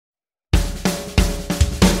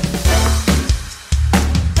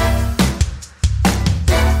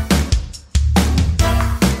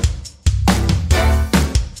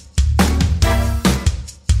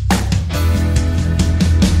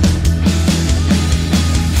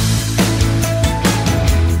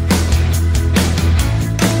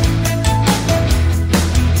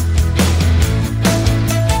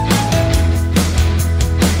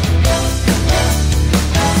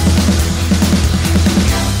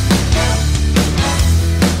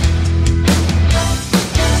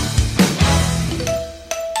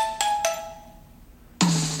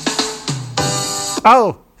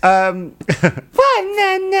Oh, na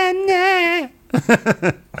na na.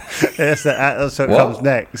 That's what comes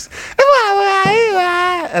next.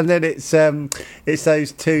 And then it's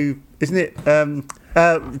those two, isn't it?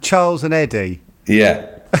 Charles and Eddie. Yeah.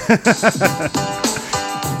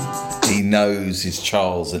 He knows his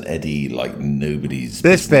Charles and Eddie like nobody's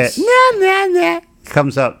This business. bit, na na na,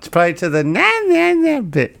 comes up to play to the na na na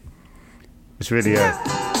bit. It's really good.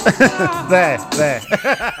 There.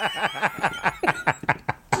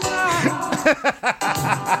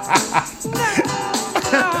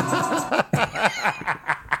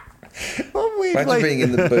 Imagine being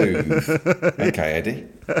in the booth. Okay, Eddie.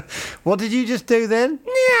 What did you just do then?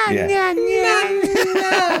 Yeah.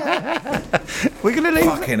 We're going to leave.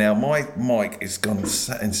 Fucking hell, my mic has gone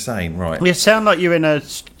insane, right? You sound like you're in a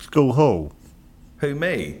school hall. Who,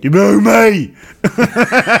 me? You know me.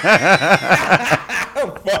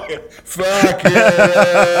 Fuck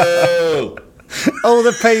you! All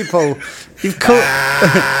the people. You've called.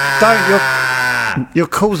 You'll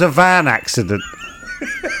cause a van accident.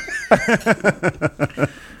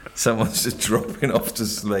 Someone's just dropping off to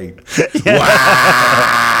sleep.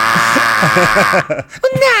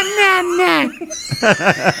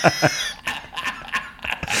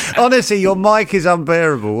 Honestly, your mic is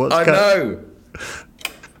unbearable. I know.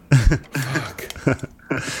 Fuck.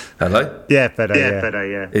 Hello? Yeah, better.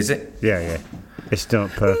 Yeah. Is it? Yeah. It's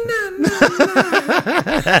not perfect.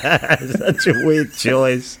 Such a weird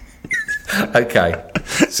choice. Okay.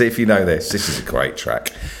 See if you know this. This is a great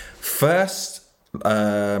track. First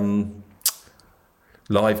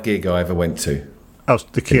live gig I ever went to. Oh,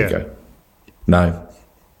 The Here Cure. we go. No.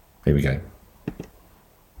 Here we go.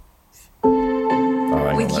 Oh,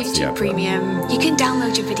 hang With on, that's the YouTube outro. Premium, you can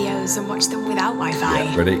download your videos and watch them without Wi-Fi.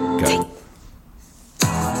 Yeah, ready? Go.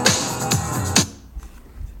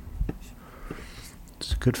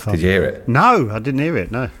 It's good fun. Did you hear it? No, I didn't hear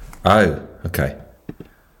it. No. Oh, okay.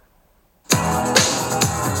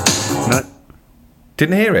 No.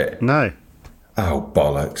 Didn't hear it? No. Oh,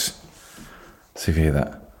 bollocks. See if you hear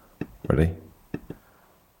that. Ready?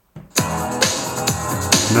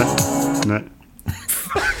 No.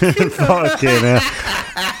 Fucking hell.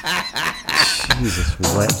 Jesus,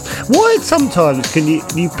 what? Why sometimes can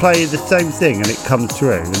you play the same thing and it comes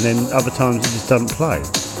through, and then other times it just doesn't play?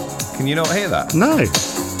 Can you not hear that? No.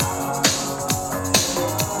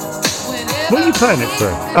 What are you playing it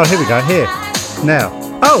through? Oh, here we go. Here. Now.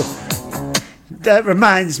 Oh! That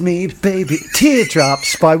reminds me, baby,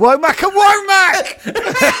 Teardrops by Womack and Womack!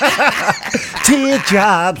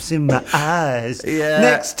 Teardrops in my eyes. Yeah.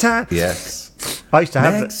 Next time. Yes. I used to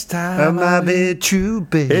have Next it. time I be true,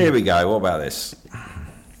 baby. Here we go. What about this?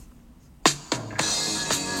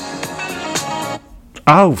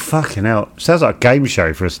 Oh, fucking hell. Sounds like a game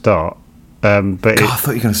show for a start. But God, I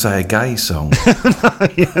thought you were going to say a gay song.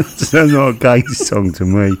 it sounds like a gay song to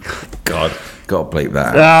me. God, got to bleep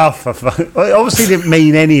that out. Oh, for fuck. I obviously didn't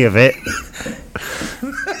mean any of it.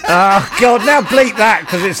 Oh, God, now bleep that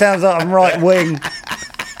because it sounds like I'm right wing.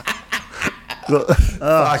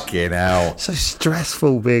 Fucking hell. So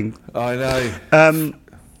stressful being. I know.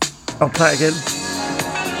 I'll play it again.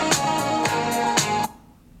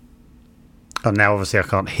 Oh, now obviously I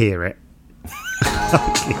can't hear it.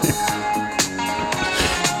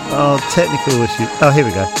 Oh, technical issue. Oh, here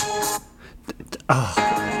we go.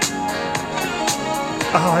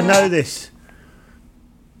 Oh, I know this.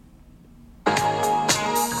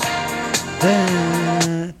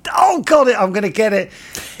 Oh, got it. I'm going to get it.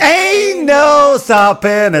 Ain't no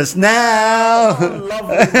stopping us now.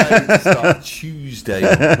 Lovely day to start Tuesday.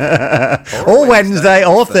 Or Wednesday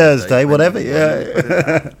or Thursday, whatever.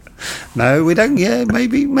 Yeah. No, we don't. Yeah,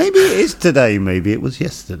 maybe it is today. Maybe it was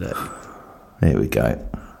yesterday. Here we go.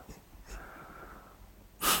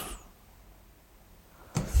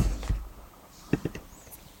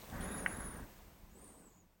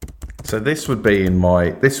 So this would be in my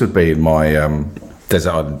Desert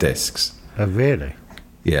Island Discs. Oh, really?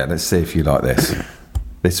 Yeah, let's see if you like this.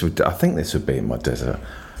 I think this would be in my Desert.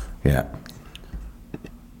 Yeah.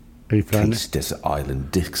 Are you playing These Desert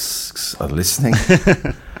Island Discs are listening.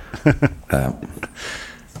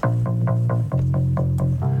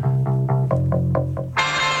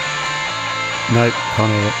 No,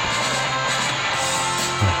 can't hear it.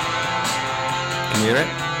 Can you hear it?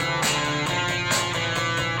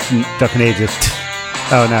 I can hear just.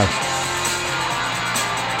 Oh no.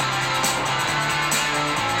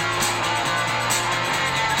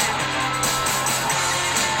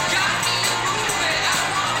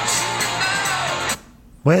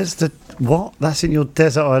 Where's the what? That's in your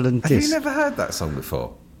Desert Island Have you disc. never heard that song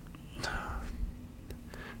before?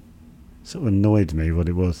 Sort of annoyed me what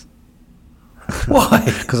it was. Why?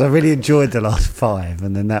 Because I really enjoyed the last 5,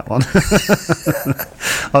 and then that one. I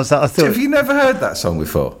thought. Have you never heard that song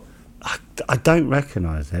before? I don't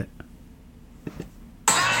recognise it.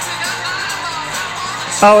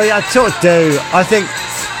 Oh, yeah, I sort of do. I think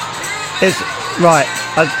it's right.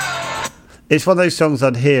 It's one of those songs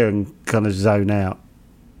I'd hear and kind of zone out.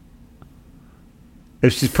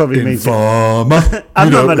 It's just probably me.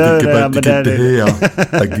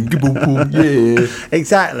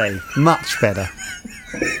 Exactly. Much better.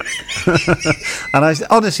 And I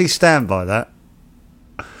honestly stand by that.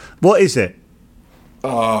 What is it?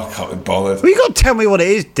 Oh, I can't be bothered. Well, you got to tell me what it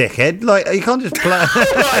is, dickhead. Like, you can't just play.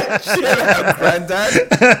 Right, chill out,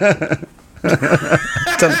 Grandad.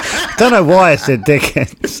 Don't know why I said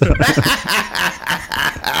dickhead.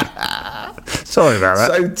 Sorry about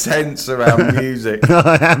that. So tense around music.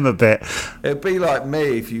 I am a bit. It'd be like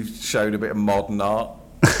me if you showed a bit of modern art.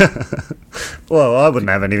 Well, I wouldn't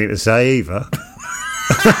have anything to say either.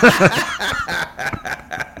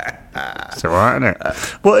 It's all right, isn't it?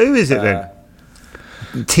 Well, who is it then?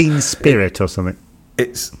 Teen Spirit or something.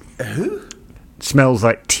 It's who? Smells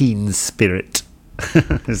like Teen Spirit.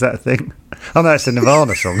 Is that a thing? Oh no, it's a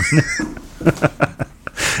Nirvana song, isn't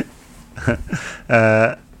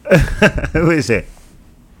it? Who is it?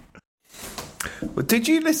 Well, did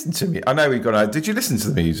you listen to me? I know we've gone out. Did you listen to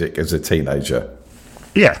the music as a teenager?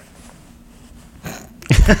 Yeah.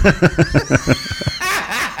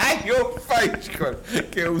 Your face,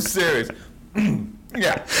 get all serious.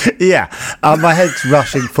 Yeah. Yeah. My head's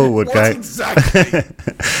rushing forward What going... exactly?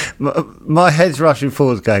 My head's rushing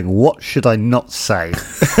forward going, what should I not say?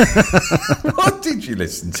 What did you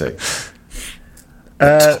listen to?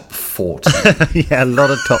 Top 40. Yeah, a lot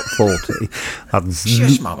of top 40.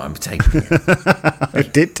 Shush, Mum, I'm taking it. I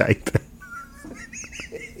did tape it.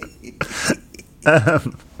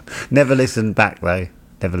 Never listened back, though.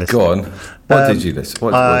 Never listened. Go on. What did you listen?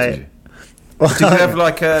 What did you? Did you have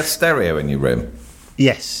like a stereo in your room?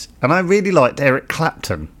 Yes, and I really liked Eric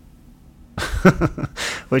Clapton.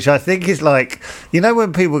 Which I think is like, you know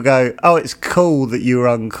when people go, oh, it's cool that you were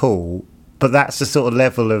uncool, but that's the sort of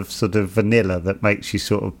level of sort of vanilla that makes you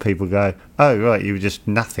sort of, people go, oh, right, you were just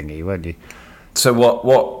nothingy, weren't you? So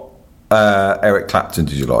what Eric Clapton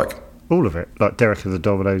did you like? All of it, like Derek and the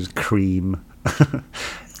Dominoes, Cream.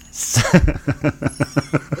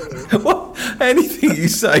 What? Anything you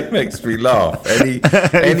say makes me laugh. Any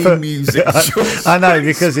music choice. I know,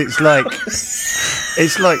 because it's like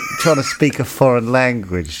trying to speak a foreign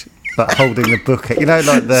language, like holding the book. You know,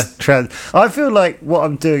 like the I feel like what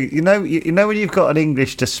I'm doing. You know when you've got an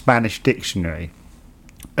English to Spanish dictionary,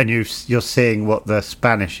 and you're seeing what the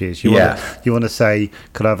Spanish is. You want to say,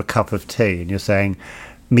 "Could I have a cup of tea?" And you're saying,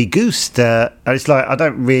 "Me gusta." And it's like I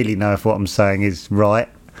don't really know if what I'm saying is right.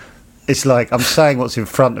 It's like I'm saying what's in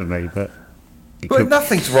front of me, but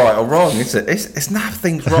nothing's right or wrong, is it? It's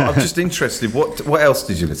nothing's right. I'm just interested. What else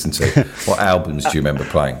did you listen to? What albums do you remember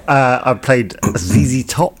playing? I played ZZ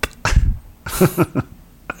Top.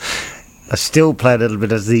 I still play a little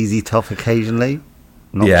bit of ZZ Top occasionally.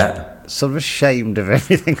 Sort of ashamed of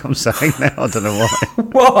everything I'm saying now. I don't know why.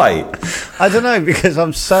 Why? I don't know, because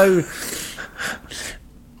I'm so...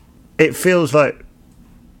 It feels like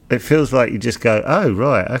you just go, oh,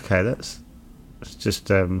 right, okay, it's just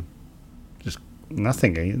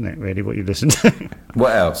nothing, isn't it, really, what you listen to?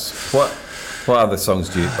 What else? What other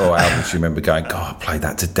songs or albums do you remember going, God, I played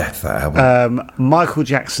that to death, that album? Michael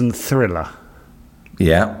Jackson, Thriller.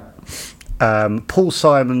 Yeah. Paul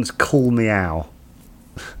Simon's Call Me Al.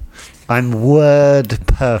 I'm word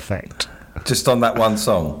perfect. Just on that one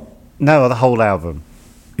song? No, the whole album.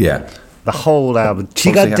 Yeah. The whole album.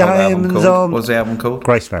 She got diamonds on. What's the album called?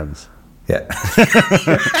 Gracelands. Yeah.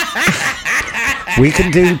 We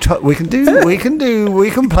can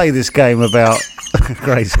play this game about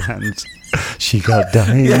Gracelands. She got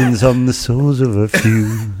diamonds on the soles of her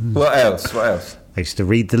fuse. What else? I used to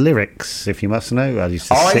read the lyrics, if you must know. I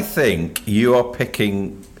think you are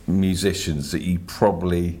picking musicians that you'll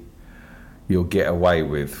get away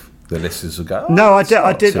with. The listeners will go, no, I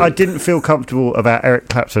didn't feel comfortable about Eric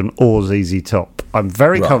Clapton or ZZ Top. I'm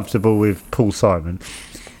very comfortable with Paul Simon.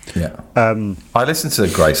 Yeah. I listened to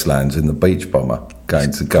Gracelands in the Beach Bomber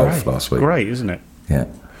going to golf last week. Great, isn't it? Yeah.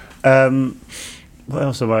 What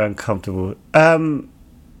else am I uncomfortable with?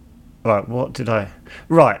 Right, what did I...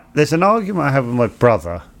 Right, there's an argument I have with my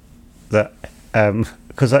brother that...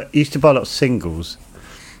 Because I used to buy a lot of singles.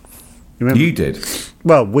 You did?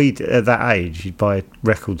 Well, at that age, you'd buy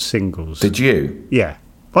record singles. Did you? Yeah.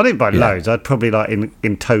 I didn't buy loads. I'd probably like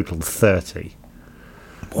in total 30.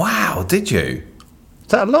 Wow, did you? Is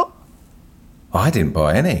that a lot? I didn't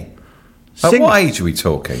buy any. At what age are we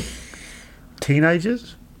talking?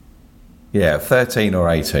 Teenagers? Yeah, 13 or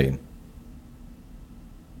 18.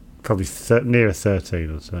 Probably nearer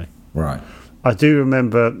 13, I'd say. Right. I do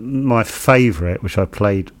remember my favourite, which I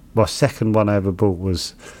played. My second one I ever bought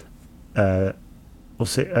was,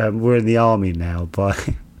 what's it? We're in the Army Now by.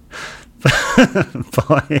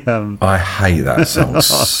 I hate that song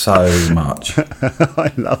so much.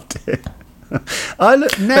 I loved it. I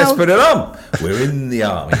look now. Let's put it on. We're in the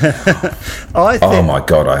army now. I think, Oh my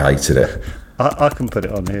god, I hated it. I can put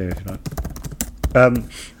it on here. If you like.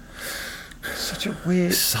 Such a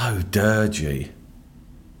weird. So dirgy.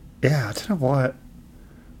 Yeah, I don't know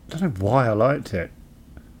why I liked it.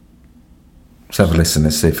 Let's have a listen.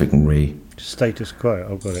 Let's see if we can Status Quo.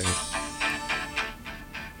 I've got it here.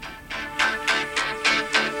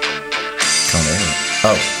 Can't hear it.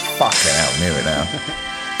 Oh, fucking hell, I'm hear it now.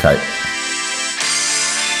 Okay.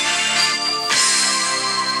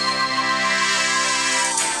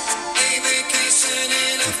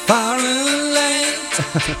 Foreign land.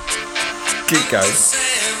 Keep going.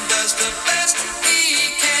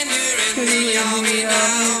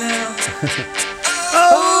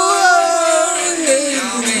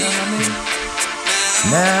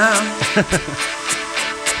 Now.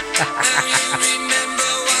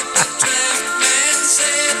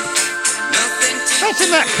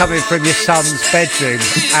 Imagine that coming from your son's bedroom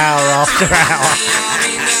hour after hour.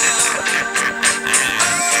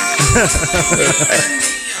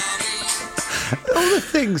 All the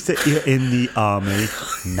things that you're in the army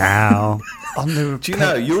now. Do you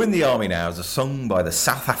know You're in the Army Now is a song by the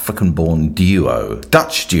South African-born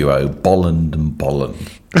Dutch duo Bolland and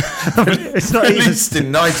Bolland. It's not Released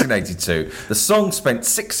in 1982, the song spent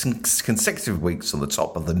 6 consecutive weeks on the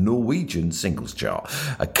top of the Norwegian singles chart.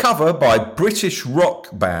 A cover by British rock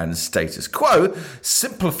band Status Quo,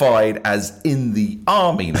 simplified as In the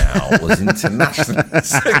Army Now, was internationally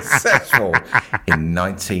successful in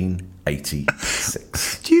 1986.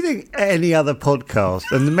 Do you think any other podcast,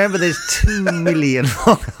 and remember there's 2 million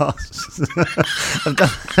podcasts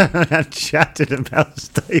have chatted about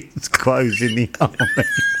Status Quo's In the Army?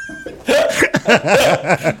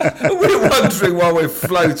 We're wondering why we're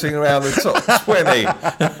floating around the top 20.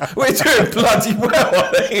 We're doing bloody well,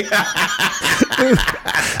 I think.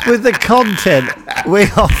 With the content, we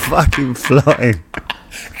are fucking flying.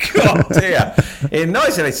 God dear. In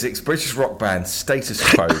 1986, British rock band Status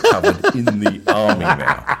Quo covered In the Army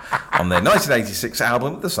Now on their 1986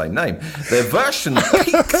 album with the same name. Their version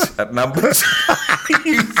peaked at number 2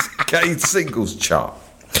 UK singles chart.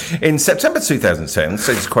 In September 2010,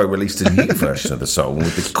 Status Quo released a new version of the song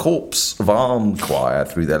with the Corps of Armed Choir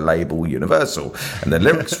through their label Universal, and the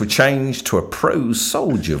lyrics were changed to a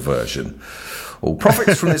pro-soldier version. All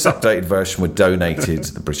profits from this updated version were donated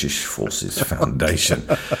to the British Forces Foundation.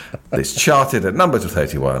 This charted at number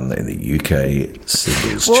 31 in the UK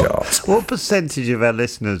singles chart. What percentage of our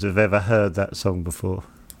listeners have ever heard that song before?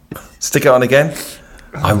 Stick it on again.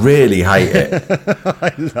 I really hate it.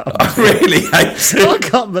 I really hate it. I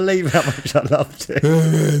can't believe how much I loved it.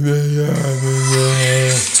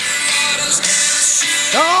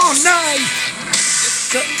 Oh no!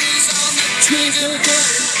 Look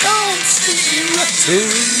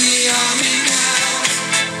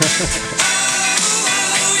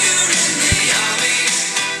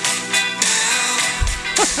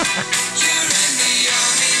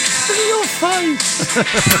at your face.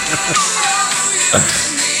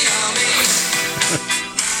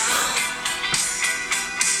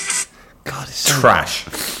 God, it's so Trash.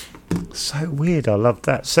 So weird. I loved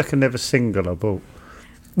that. Second ever single I bought.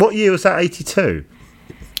 What year was that? 82.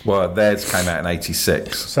 Well, theirs came out in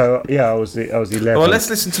 86. So yeah, I was 11. Well, let's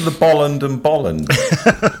listen to the Bolland and Bolland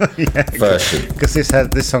version. Because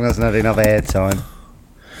this song hasn't had enough airtime.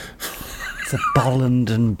 It's a Bolland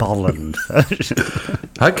and Bolland version.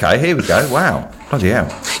 Okay, here we go. Wow, bloody hell.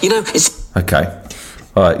 You know, it's... Okay.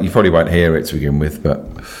 All right, you probably won't hear it to begin with, but...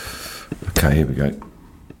 Okay, here we go.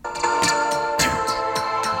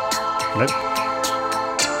 Nope.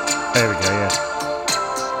 There we go, yeah.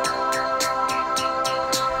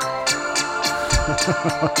 A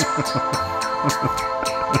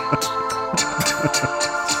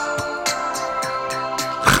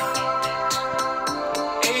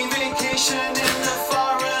vacation in the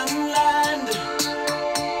foreign land.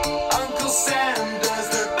 Uncle Sam does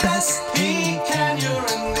the best he can. You're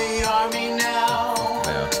in the army now.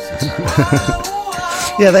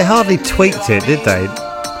 Yeah, they hardly tweaked it, did they?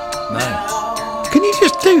 No. Can you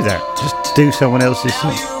just do that? Just do someone else's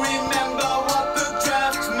song. You remember what the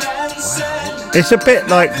draft man said. It's a bit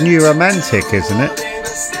like New Romantic, isn't it? They were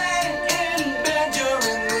staying in bed. You're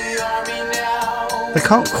in the army now. They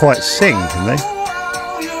can't quite sing, can they?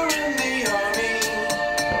 Oh, you're in the army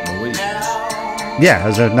Yeah,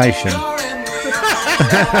 as a nation.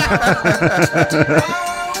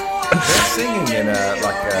 They're singing in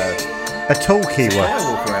A talkie guy one.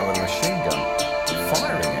 walking around with a machine gun,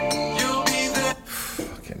 firing it.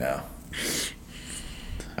 Fucking hell.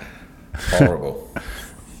 Horrible.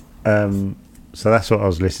 So that's what I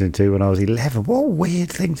was listening to when I was 11. What a weird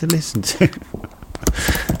thing to listen to.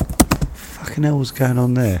 Fucking hell, what's going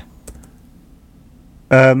on there?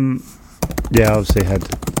 Yeah, obviously had.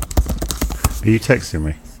 Are you texting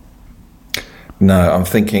me? No, I'm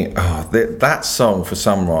thinking. Oh, that song for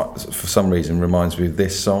some reason reminds me of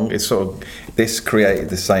this song. It's sort of this created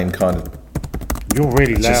the same kind of. You're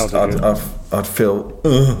really loud. Just, I'd feel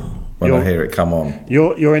when I hear it come on.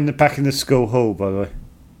 You're in the back in the school hall, by the way.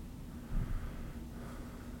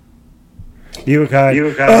 You were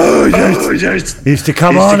going. Oh, yes. Used to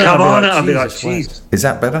come on. I'd be like, jeez. Is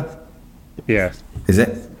that better? Yeah. Is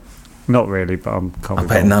it? Not really, but I'm. I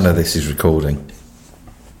bet none of this is recording.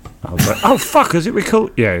 Oh fuck! Is it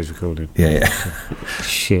record? Yeah, it's recording. Yeah.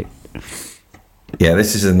 Shit. Yeah,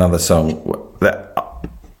 this is another song that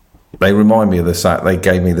they remind me of the same. They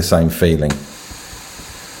gave me the same feeling.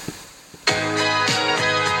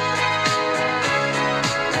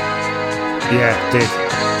 Yeah, did.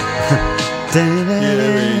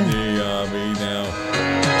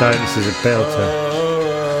 Don't. This is a belter.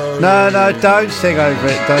 No, don't sing over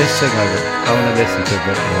it. Don't sing over it. I want to listen to a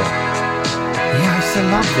bit of it. Yeah, I still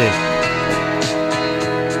love this.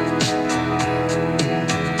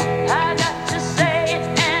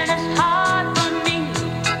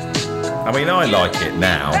 I mean, I like it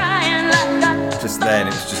now. Just then,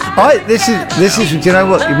 it was just. This is. Do you know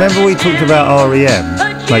what? Remember we talked about REM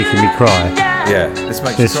making me cry. Yeah, this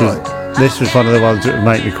makes you cry. This was one of the ones that would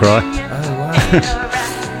make me cry. Oh wow.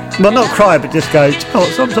 Well, not cry, but just go. Oh,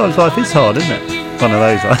 sometimes life is hard, isn't it? One of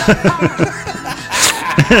those.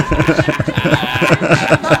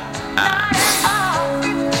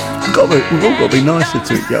 We've all got to be nicer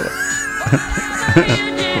to each other.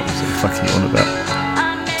 What was it fucking on about?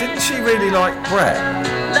 Didn't she really like Brett?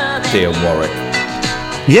 Dear Warwick.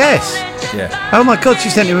 Yes. Yeah. Oh my God, she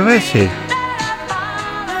sent him a message.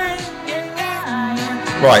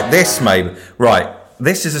 Right,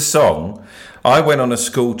 this is a song. I went on a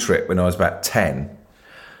school trip when I was about 10,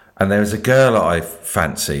 and there was a girl that I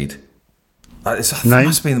fancied. It must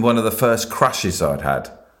have been one of the first crushes I'd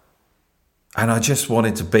had. And I just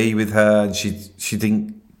wanted to be with her, and she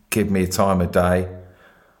didn't give me a time of day.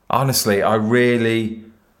 Honestly,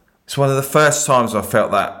 it's one of the first times I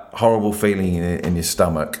felt that horrible feeling in your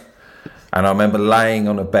stomach. And I remember laying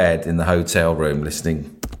on a bed in the hotel room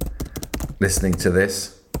listening to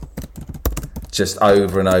this. Just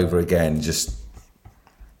over and over again,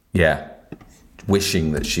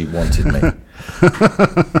 wishing that she wanted me.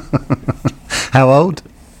 How old?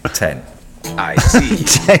 10. I see.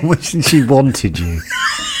 10, wishing she wanted you.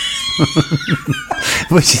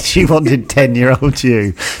 Wishing she wanted 10-year-old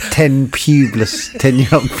you.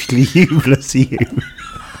 10-year-old pubeless you.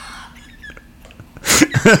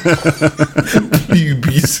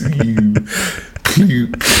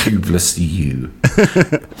 Pubeless you.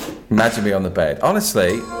 Imagine me on the bed.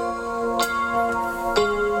 Honestly,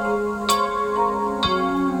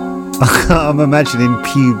 I'm imagining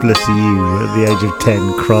pubeless you at the age of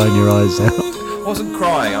 10 crying your eyes out. I wasn't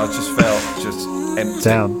crying. I just felt empty.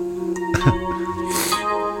 Down.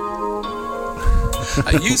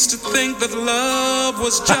 I used to think that love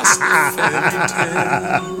was just a fairy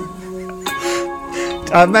tale.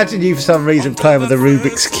 I imagine you for some reason playing with a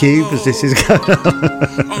Rubik's Cube as this is going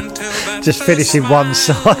on. Just finishing one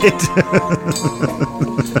side.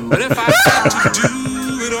 But if I had to do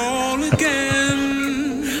it all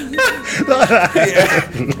again, I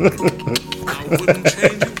wouldn't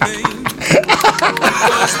change a thing.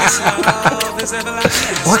 Because this love is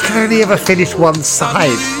everlasting. Why can I only ever finish one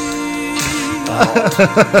side?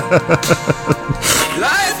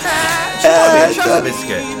 Life has a sugar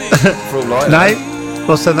biscuit. For all I know. No?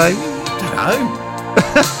 What's her name? No.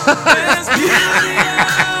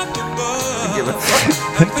 Give a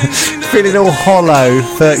fuck. Feeling all hollow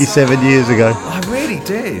 37 years ago. I really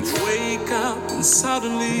did. Wake up and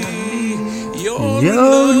suddenly you're in Yo,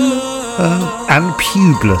 love. and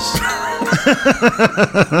pubeless.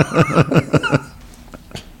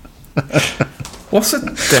 What's a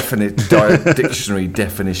dictionary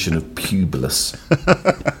definition of pubeless?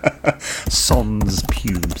 Sans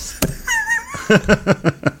pubes.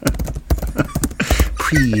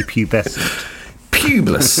 Prepubescent.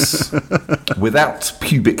 Pubeless. Without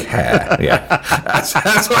pubic hair. Yeah.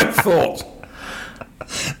 That's what I thought.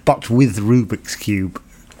 But with Rubik's Cube.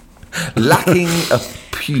 Lacking a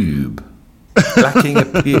pube. Lacking a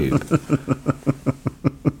pube.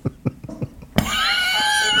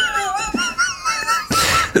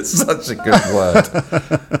 It's such a good word.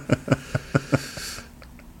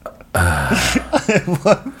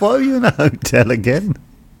 Why are you in a hotel again?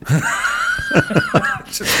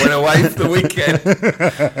 Just went away for the weekend.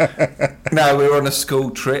 No, we were on a school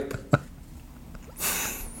trip.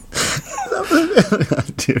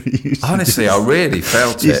 Honestly, I really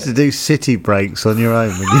felt You used to it. do city breaks on your own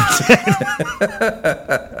when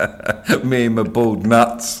you Me and my bald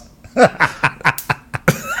nuts.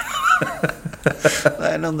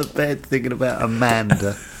 laying on the bed thinking about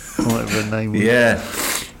Amanda, or whatever her name was. Yeah.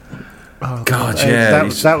 Oh, God, Hey, yeah.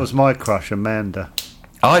 that was my crush, Amanda.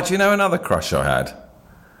 Oh, do you know another crush I had?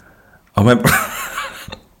 I remember.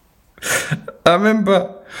 I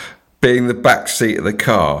remember being in the back seat of the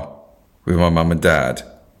car with my mum and dad,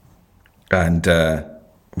 and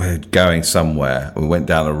we were going somewhere. We went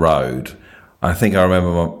down a road. I think I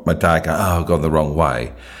remember my dad going, "Oh, I've gone the wrong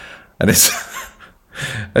way," and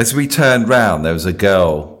as we turned round, there was a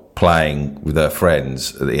girl playing with her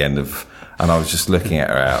friends at the end of, and I was just looking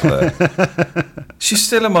at her out there. She's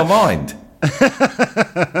still in my mind. We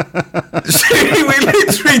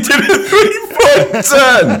literally did a 3-point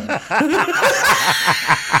turn.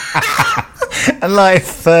 And like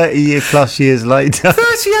 30 plus years later.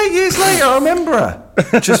 38 years later, I remember her.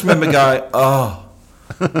 Just remember going, "Oh,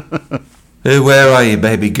 hey, where are you,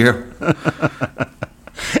 baby girl?"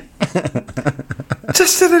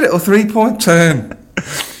 Just did a little 3-point turn.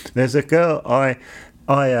 There's a girl well,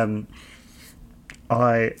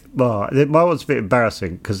 my one's a bit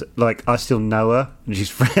embarrassing because, like, I still know her and she's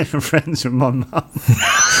friends with my mum.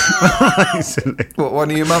 Basically. What, one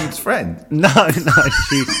of your mum's friends? No,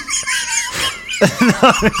 she's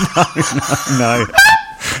no.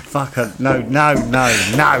 Fuck her. No.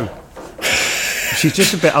 She's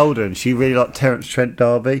just a bit older and she really liked Terence Trent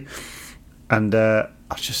D'Arby, and I'm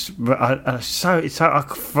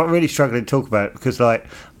really struggling to talk about it because, like,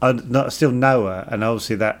 I still know her and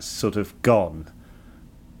obviously that's sort of gone.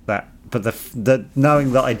 But the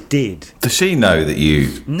knowing that I did. Does she know that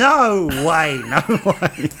you? No way.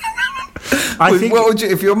 I think. What would you,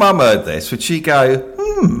 if your mum heard this, would she go,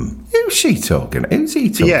 who's she talking? Who's he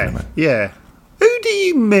talking about? Yeah. Who do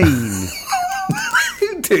you mean?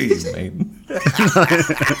 Who do you mean?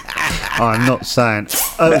 I'm not saying.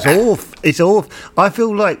 Oh, it's awful. It's awful. I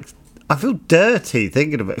feel dirty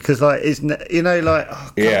thinking of it because, like, it's, you know, like.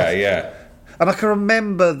 Oh, God. Yeah. And I can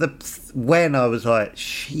remember when I was like,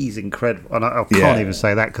 she's incredible. And I can't even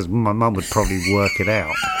say that because my mum would probably work it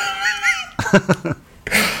out.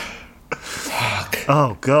 Fuck.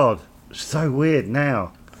 Oh, God. It's so weird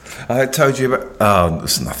now. I told you about. Oh,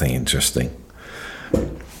 it's nothing interesting.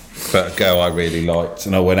 But a girl I really liked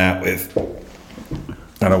and I went out with,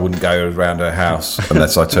 and I wouldn't go around her house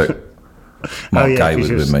unless I took Mark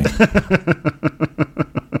Gaywood with me.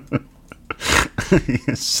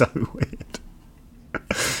 It's so weird.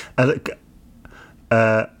 And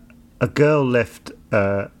a girl left.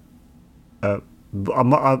 I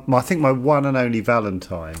think my one and only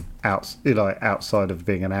Valentine outside of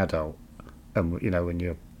being an adult, and you know when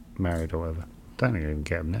you're married or whatever. Don't even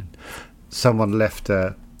get them then. Someone left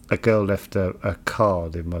a girl left a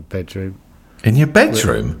card in my bedroom. In your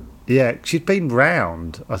bedroom? Yeah, she'd been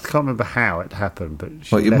round. I can't remember how it happened, but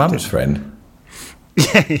she What, your left mum's it. friend?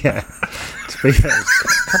 Yeah. To be fair, it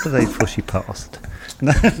was a couple of days before she passed.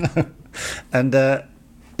 No. And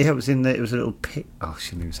it was a little pig. Oh, I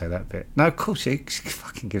shouldn't even say that bit. No, of course she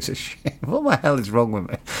fucking gives a shit. What the hell is wrong with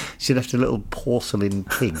me? She left a little porcelain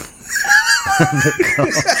pig.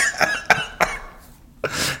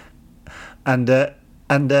 And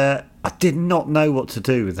I did not know what to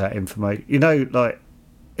do with that information. You know, like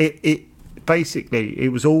it basically it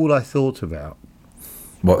was all I thought about.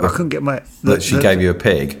 What? I couldn't get my. That she gave you a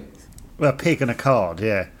pig? A pig and a card,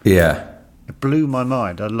 yeah. Yeah. It blew my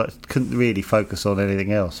mind. I couldn't really focus on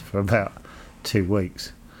anything else for about 2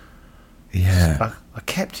 weeks. Yeah. I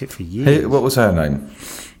kept it for years. What was her name?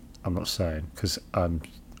 I'm not saying because I'm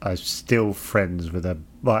still friends with her.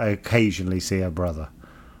 I occasionally see her brother.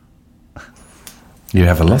 You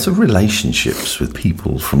have a lot of relationships with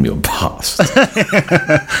people from your past.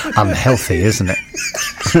 Unhealthy, isn't it?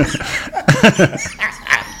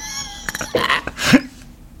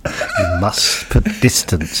 You must put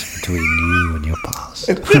distance between you and your past.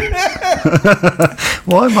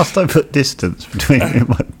 Why must I put distance between you?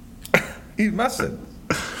 You mustn't.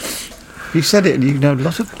 You said it, and you know a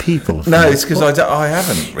lot of people. No, it's because I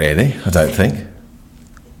haven't really. I don't think.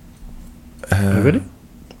 Really?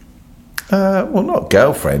 Well, not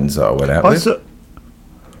girlfriends that I went out I with. thought.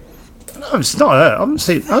 No, it's not her. I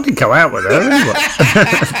didn't go out with her. Anyway.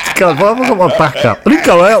 God, why have I got my back up? I didn't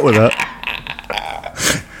go out with her.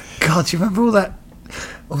 God, do you remember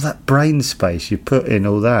all that brain space you put in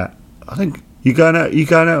all that? I think you going out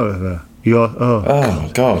with her. You are.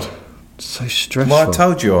 Oh God, so stressful. Well, I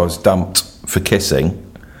told you I was dumped for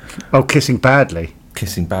kissing. Oh, kissing badly.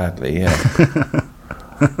 Kissing badly, yeah.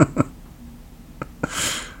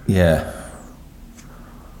 Yeah.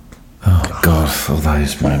 Oh God, all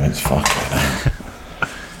those moments, fucking.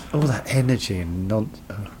 All that energy and I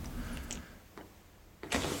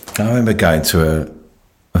remember going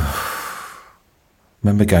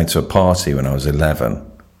to a party when I was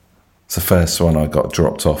 11. It's the first one I got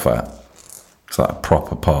dropped off at. It's like a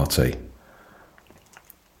proper party.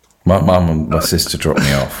 My mum and my sister dropped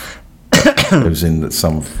me off. It was in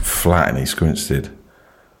some flat in East Grinstead.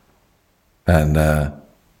 And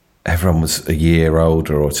everyone was a year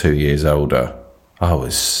older or 2 years older. They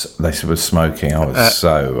were smoking. I was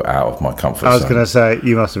so out of my comfort zone. I was going to say,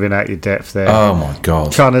 you must have been out your depth there. Oh my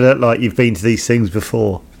God. Trying to look like you've been to these things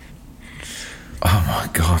before. Oh my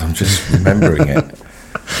God, I'm just remembering it.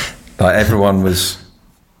 Like everyone was...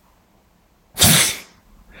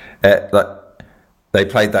 like they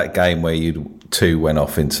played that game where two went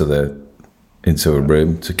off into a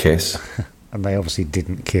room to kiss. And they obviously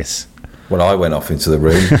didn't kiss. Well, I went off into the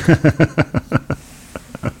room.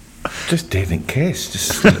 Just didn't kiss.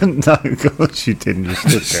 Just No, of course you didn't. You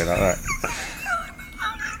stood there like that.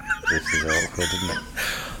 This is awkward, isn't it?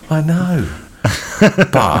 I know.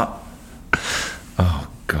 But, oh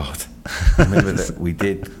God. I remember that we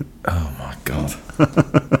did. Oh my God.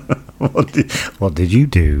 What did you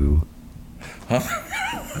do?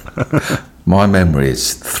 My memory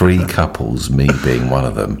is 3 couples, me being one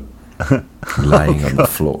of them, laying on the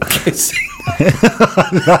floor kissing.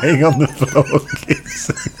 Lying on the floor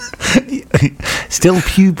kissing. Still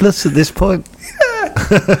pubeless at this point?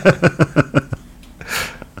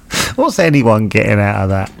 What's anyone getting out of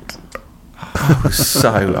that? I was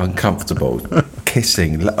so uncomfortable.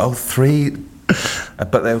 Kissing. Oh, 3.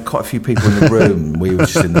 But there were quite a few people in the room. We were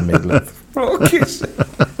just in the middle of the floor kissing.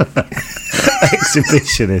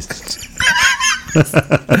 Exhibitionist. And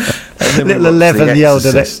then we Little watched The 11-year-old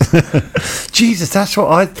in Exorcist. it. Jesus, that's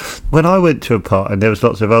what when I went to a party and there was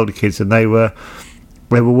lots of older kids and they were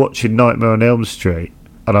watching Nightmare on Elm Street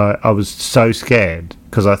and I was so scared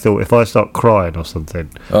because I thought if I start crying or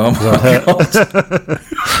something. Oh my God.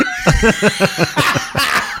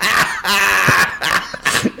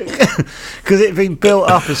 Because it had been built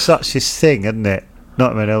up as such this thing, hadn't it?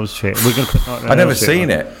 Nightmare on Elm Street. We're going to put Nightmare on I'd never Elm Street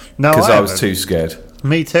seen on. it No, because I was haven't. too scared.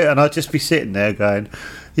 Me too, and I'd just be sitting there going,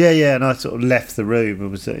 yeah, and I sort of left the room and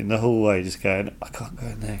was in the hallway just going, I can't go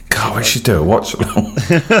in there. God, we should do a watch along.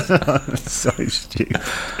 So stupid.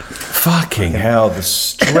 Fucking hell, the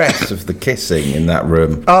stress of the kissing in that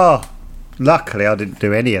room. Oh, luckily I didn't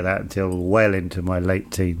do any of that until well into my late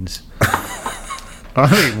teens. I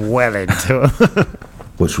mean, well into them.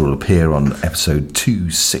 Which will appear on episode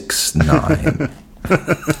 269.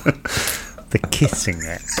 The kissing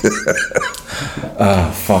it.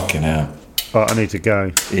 Oh, fucking hell. Oh, I need to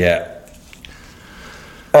go. Yeah.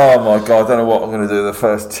 Oh my God, I don't know what I'm going to do the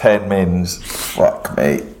first 10 mins. Fuck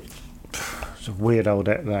me. It's a weird old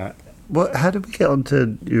that. What? How did we get on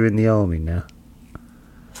to you're in the army now?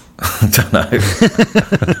 I don't know.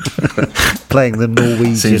 Playing the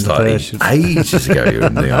Norwegian Seems like version. ages ago you were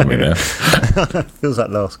in the army now. Feels like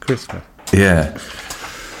last Christmas. Yeah.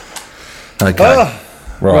 Okay.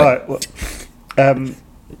 Right. Well, I'm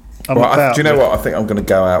Right, about do you know with- what? I think I'm going to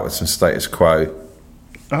go out with some Status Quo.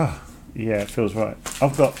 Oh, yeah, it feels right.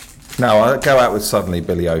 I've got... No, I'll go out with Suddenly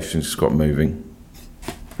Billy Ocean's just got moving.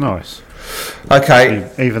 Nice. Okay.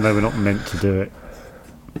 Even though we're not meant to do it.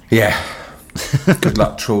 Yeah. Good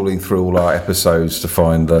luck trawling through all our episodes to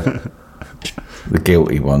find the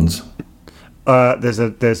guilty ones. There's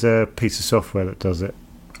a piece of software that does it.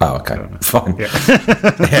 Oh, okay. Fine. Yeah.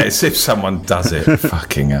 Yeah, it's if someone does it.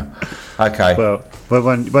 Fucking hell. Okay. Well,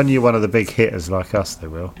 when you're one of the big hitters like us, they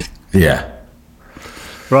will. Yeah.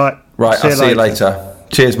 Right. Right, I'll see you later.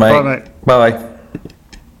 Cheers, mate. Bye, mate. Bye.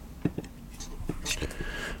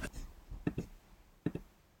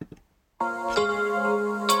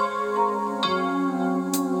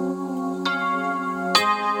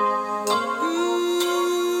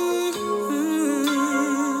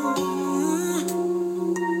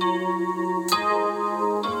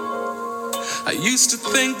 I used to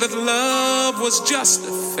think that love was just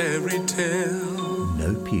a fairy tale.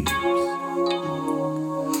 No pubes.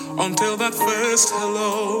 Until that first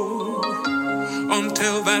hello,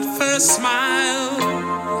 until that first smile.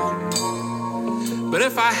 But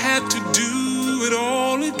if I had to do do it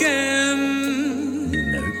all again.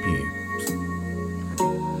 No pubes.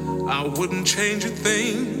 I wouldn't change a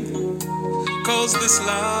thing, 'cause this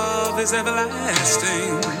love is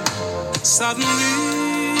everlasting. Suddenly,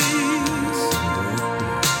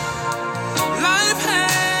 life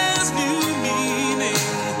has new meaning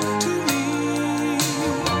to me.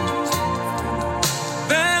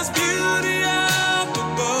 There's beauty up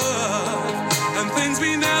above and things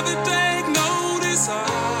we never take notice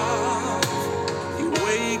of. You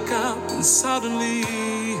wake up and suddenly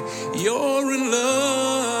you're in love.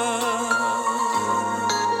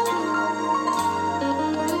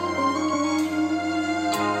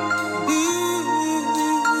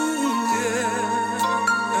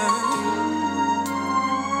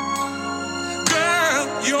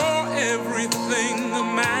 Everything a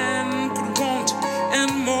man could want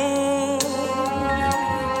and more.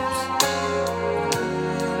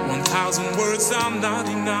 1,000 words are not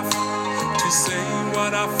enough to say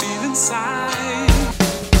what I feel inside.